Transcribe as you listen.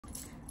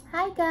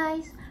Hi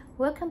guys,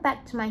 welcome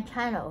back to my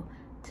channel.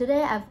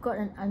 Today I've got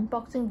an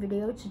unboxing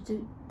video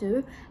to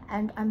do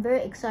and I'm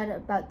very excited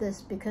about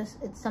this because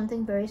it's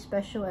something very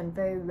special and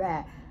very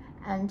rare,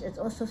 and it's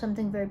also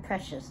something very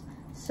precious.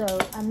 So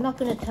I'm not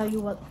going to tell you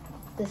what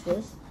this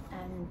is,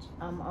 and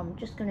I'm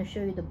just going to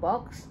show you the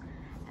box,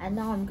 and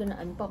now I'm going to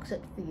unbox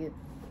it for you.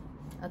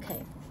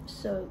 Okay,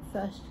 so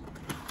first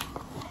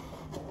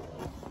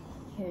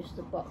here's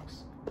the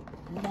box,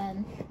 and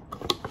then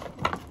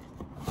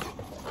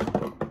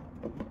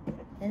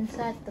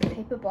inside the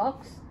paper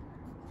box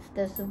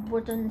there's a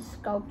wooden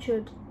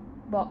sculptured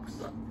box,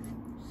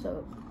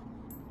 so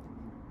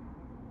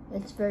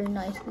it's very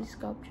nicely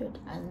sculptured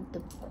and the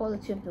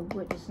quality of the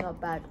wood is not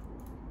bad.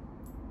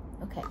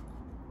 Okay,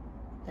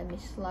 let me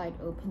slide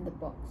open the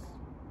box.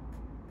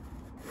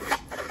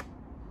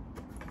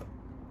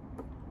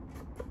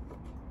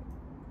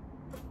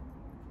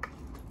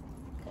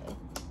 Okay,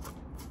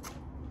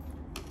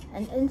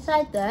 and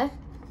inside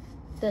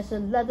there's a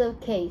leather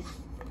case.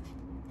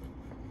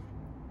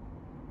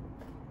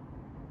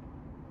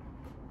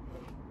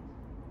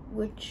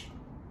 Which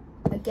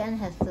again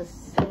has the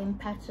same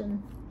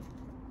pattern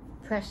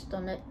pressed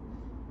on it.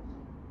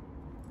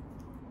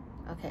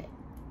 Okay,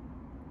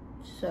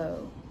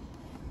 so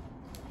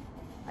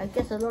I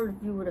guess a lot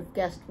of you would have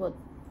guessed what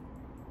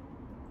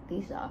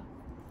these are.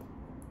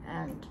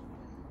 And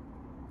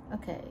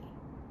okay,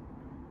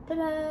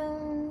 ta-da!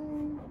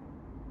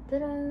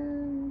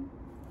 Ta-da!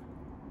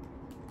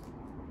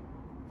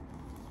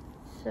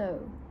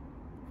 So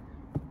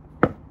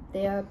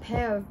they are a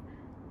pair of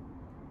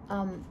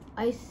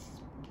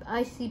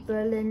Icy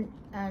Berlin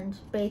and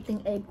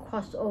Bathing Ape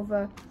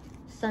crossover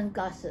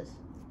sunglasses.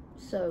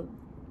 So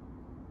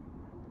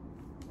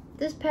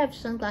this pair of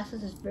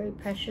sunglasses is very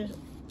precious,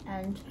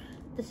 and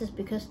this is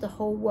because the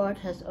whole world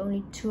has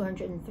only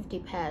 250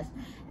 pairs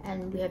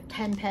and we have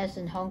 10 pairs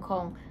in Hong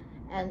Kong,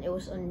 and it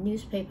was on the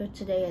newspaper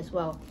today as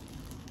well.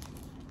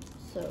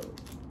 So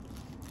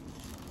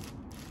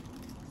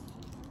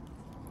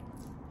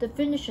the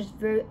finish is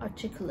very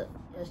articulate,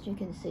 as you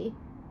can see.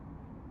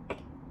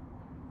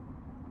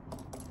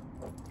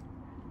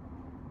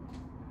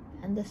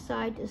 And the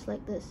side is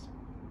like this.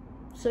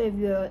 So if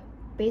you're a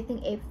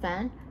Bathing Ape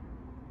fan,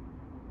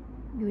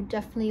 you would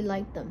definitely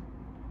like them.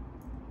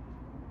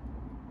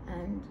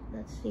 And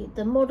let's see,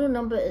 the model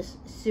number is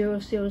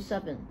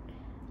 007,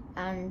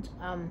 and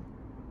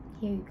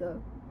here you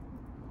go.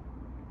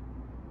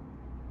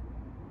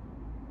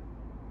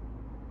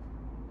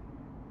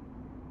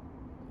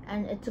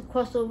 And it's a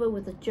crossover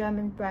with the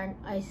German brand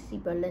Icy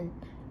Berlin.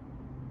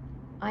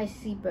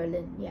 Icy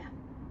Berlin, yeah.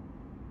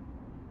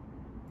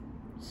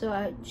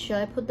 So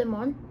shall I put them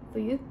on for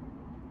you?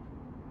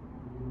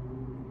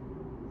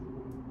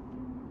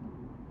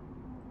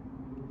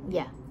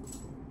 Yeah.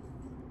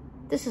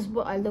 This is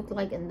what I look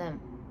like in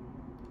them.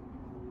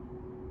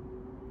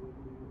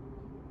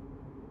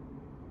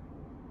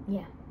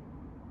 Yeah.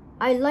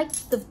 I like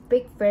the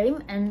big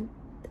frame, and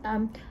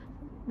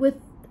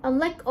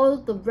unlike all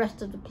the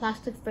rest of the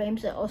plastic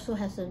frames, it also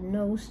has a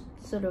nose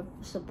sort of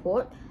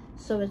support,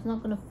 so it's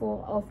not gonna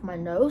fall off my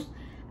nose.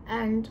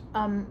 And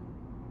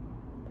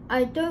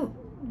I don't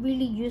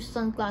really use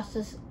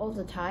sunglasses all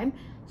the time,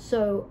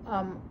 so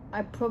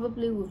I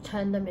probably will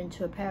turn them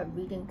into a pair of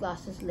reading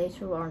glasses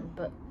later on,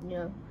 but you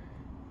know,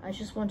 I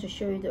just want to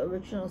show you the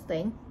original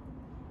thing.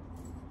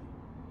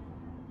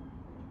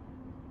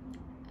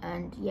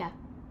 And yeah,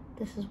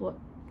 this is what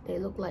they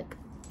look like,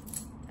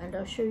 and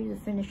I'll show you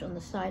the finish on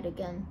the side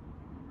again.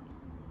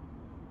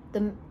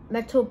 The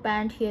metal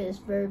band here is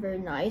very, very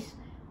nice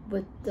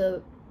with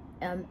the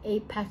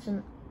ape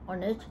pattern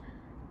on it,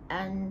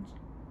 and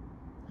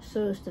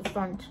so is the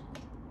front.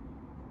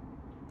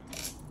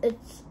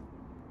 It's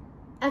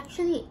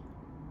actually,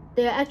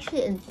 they're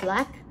actually in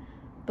black,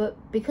 but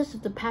because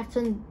of the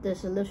pattern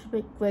there's a little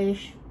bit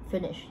grayish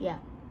finish. Yeah,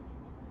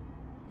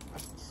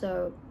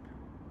 so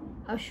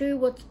I'll show you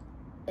what's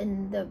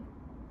in the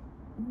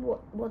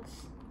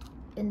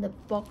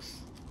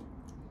box,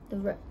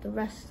 the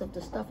rest of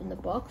the stuff in the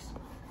box.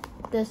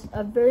 There's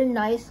a very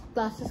nice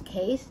glasses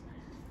case,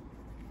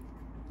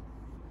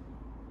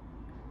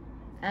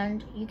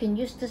 and you can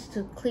use this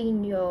to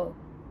clean your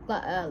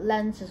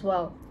lens as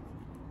well.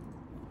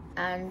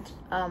 And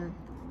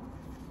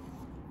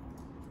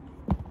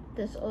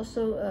there's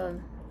also a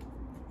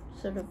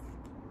sort of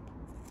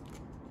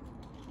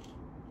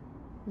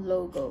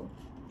logo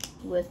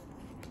with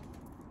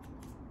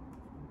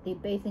the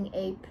Bathing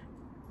Ape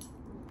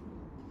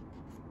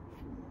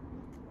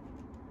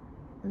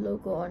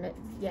logo on it.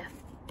 Yeah,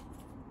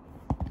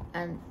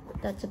 and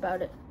that's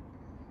about it.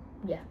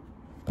 Yeah,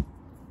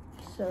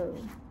 so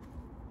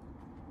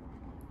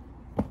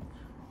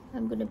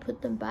I'm gonna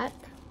put them back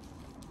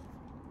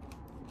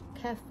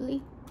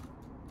carefully.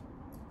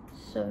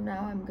 So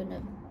now I'm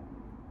gonna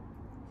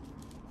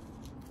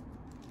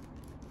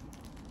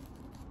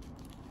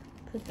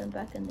put them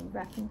back in the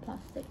wrapping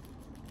plastic.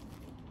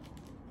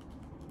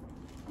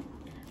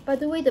 By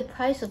the way, the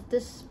price of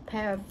this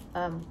pair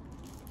of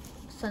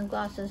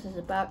sunglasses is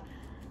about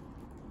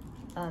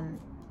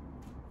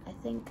I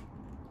think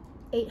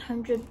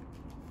 $800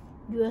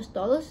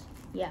 US,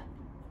 yeah,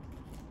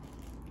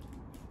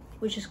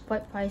 which is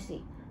quite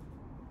pricey,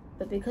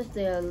 but because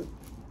they are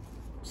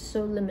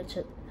so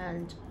limited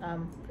and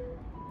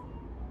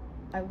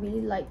I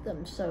really like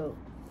them, so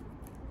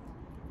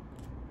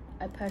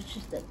I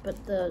purchased it.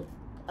 But the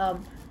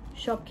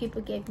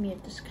shopkeeper gave me a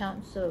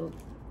discount, so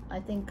I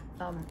think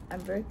I'm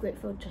very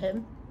grateful to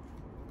him.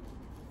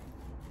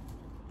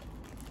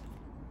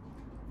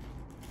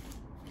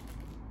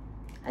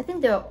 I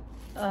think there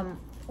are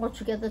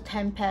altogether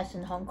 10 pairs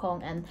in Hong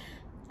Kong, and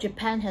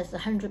Japan has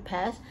 100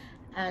 pairs,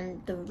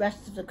 and the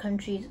rest of the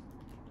countries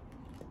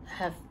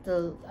have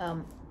the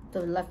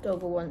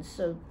leftover ones,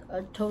 so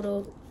a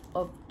total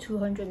of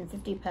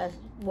 250 pairs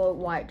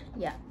worldwide.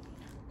 Yeah,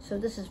 so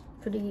this is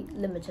pretty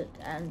limited.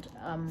 And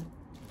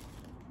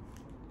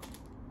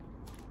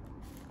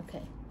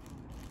okay,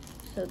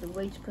 so the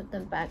way to put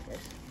them back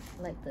is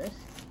like this,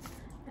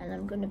 and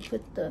I'm going to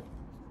put the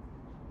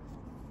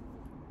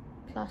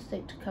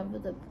plastic to cover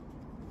the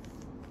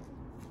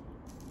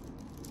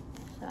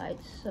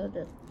sides so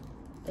that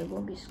they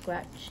won't be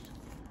scratched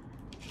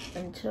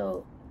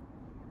until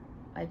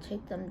I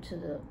take them to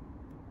the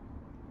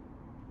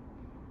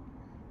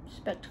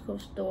spectacle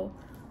store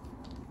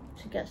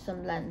to get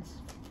some lens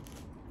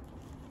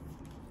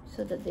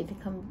so that they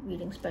become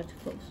reading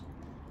spectacles.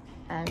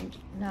 And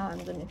now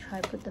I'm going to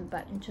try put them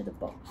back into the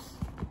box.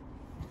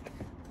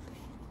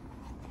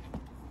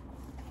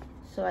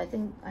 So I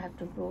think I have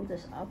to roll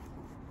this up,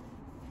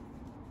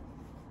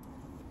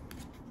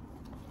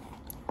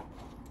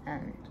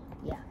 and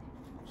yeah,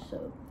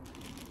 so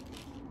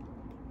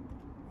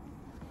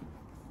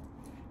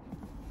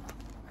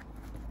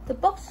the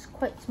box is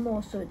quite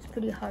small, so it's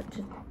pretty hard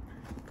to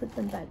put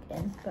them back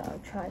in, but I'll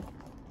try.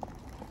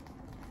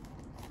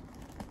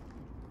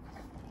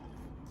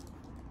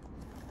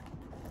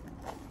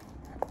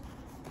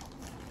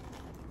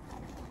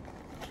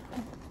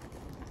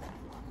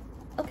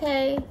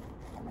 Okay,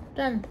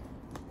 done.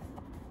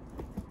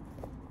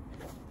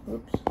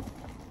 Oops.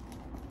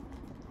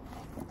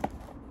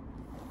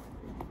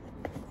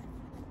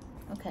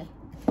 Okay,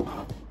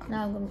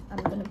 now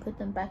I'm going to put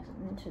them back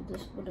into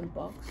this wooden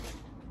box.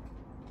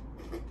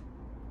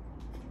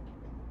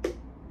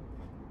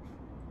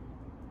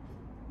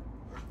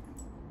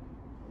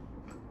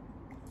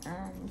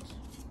 And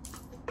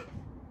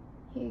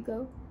here you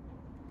go.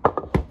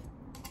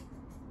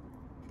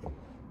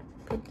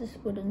 Put this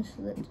wooden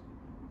slit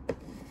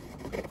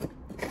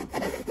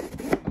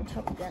on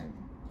top again.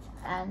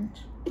 And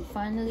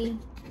finally,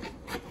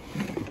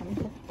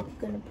 I'm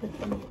going to put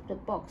the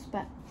box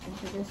back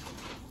into this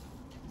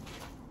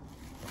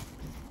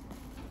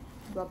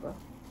rubber.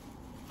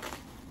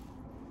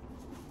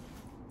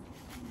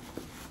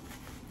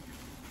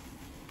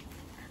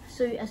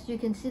 So as you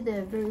can see,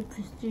 they're a very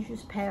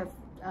prestigious pair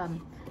of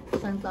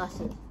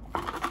sunglasses.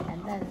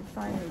 And then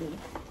finally,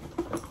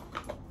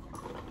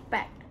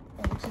 back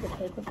into the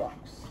paper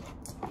box.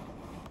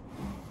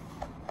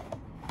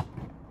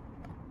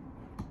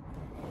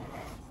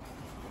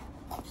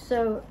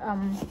 So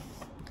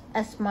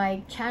as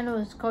my channel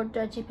is called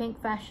Dirty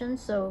Pink Fashion,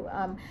 so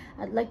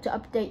I'd like to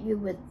update you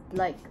with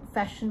like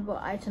fashionable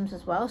items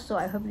as well. So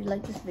I hope you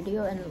like this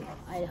video, and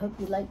I hope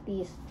you like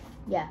these,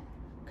 yeah,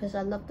 because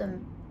I love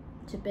them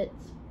to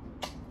bits.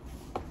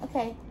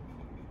 Okay,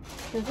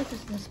 so this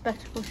is the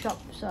spectacle shop,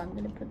 so I'm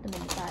going to put them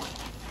in the bag.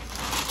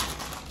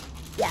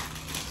 Yeah,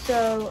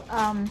 so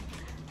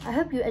I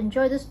hope you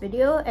enjoy this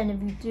video, and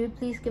if you do,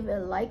 please give it a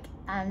like,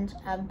 and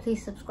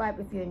please subscribe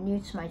if you're new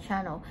to my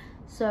channel.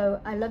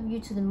 So I love you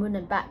to the moon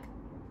and back.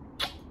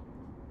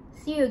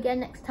 See you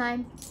again next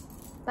time.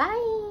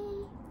 Bye.